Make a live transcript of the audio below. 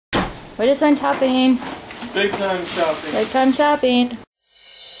We just went shopping. Big time shopping. Big time shopping.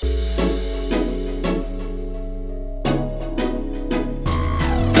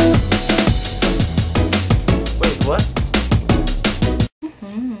 Wait, what?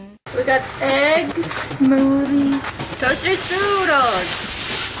 We got eggs, smoothies, toaster strudels.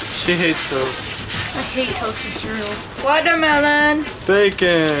 She hates those. I hate toaster strudels. Watermelon.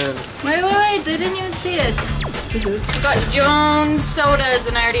 Bacon. Wait, they didn't even see it. We got Jones sodas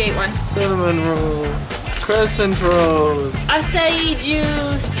and I already ate one. Cinnamon rolls. Crescent rolls. Acai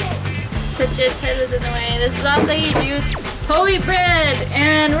juice. Sajid's head was in the way. This is acai juice. Whole wheat bread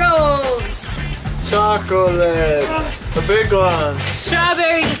and rolls. Chocolates. A big one.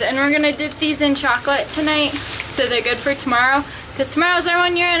 Strawberries, and we're gonna dip these in chocolate tonight so they're good for tomorrow. Because tomorrow's our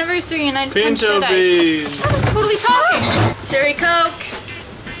 1 year anniversary and I just punched Pinto it out. beans. I was totally talking. Cherry Coke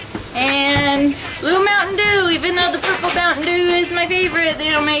and blue Mountain Dew. Even though the purple Mountain Dew is my favorite, they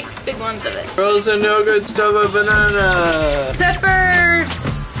don't make big ones of it. Frozen yogurt, strawberry banana.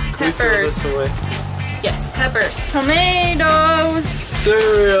 Peppers. We throw this away. Yes, peppers. Tomatoes.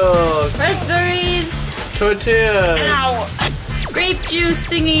 Cereal. Raspberries. Tortillas. Ow. Grape juice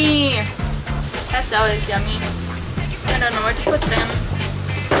thingy. That's always yummy. I don't know where to put them.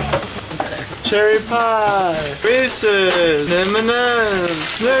 Cherry pie. Reese's. M&M's.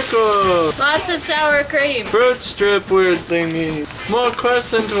 Snickers. Lots of sour cream. Fruit strip weird thingy. More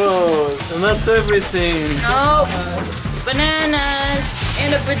crescent rolls. And that's everything. Nope. Bananas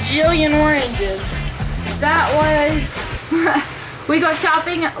and a bajillion oranges. That was... We go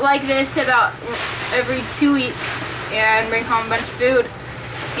shopping like this about every 2 weeks and bring home a bunch of food.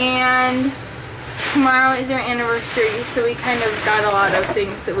 And tomorrow is our anniversary, so we kind of got a lot of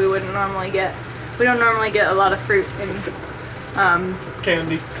things that we wouldn't normally get. We don't normally get a lot of fruit and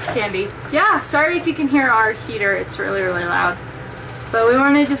candy. Yeah, sorry if you can hear our heater, it's really, really loud. But we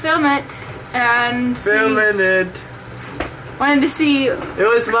wanted to film it and wanted to see It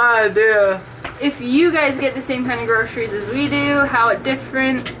was my idea. if you guys get the same kind of groceries as we do, how it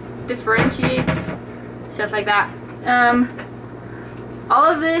differentiates, stuff like that. All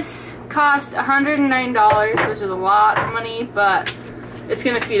of this cost $109, which is a lot of money, but it's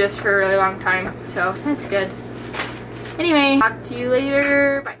gonna feed us for a really long time, so that's good. Anyway, talk to you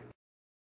later. Bye.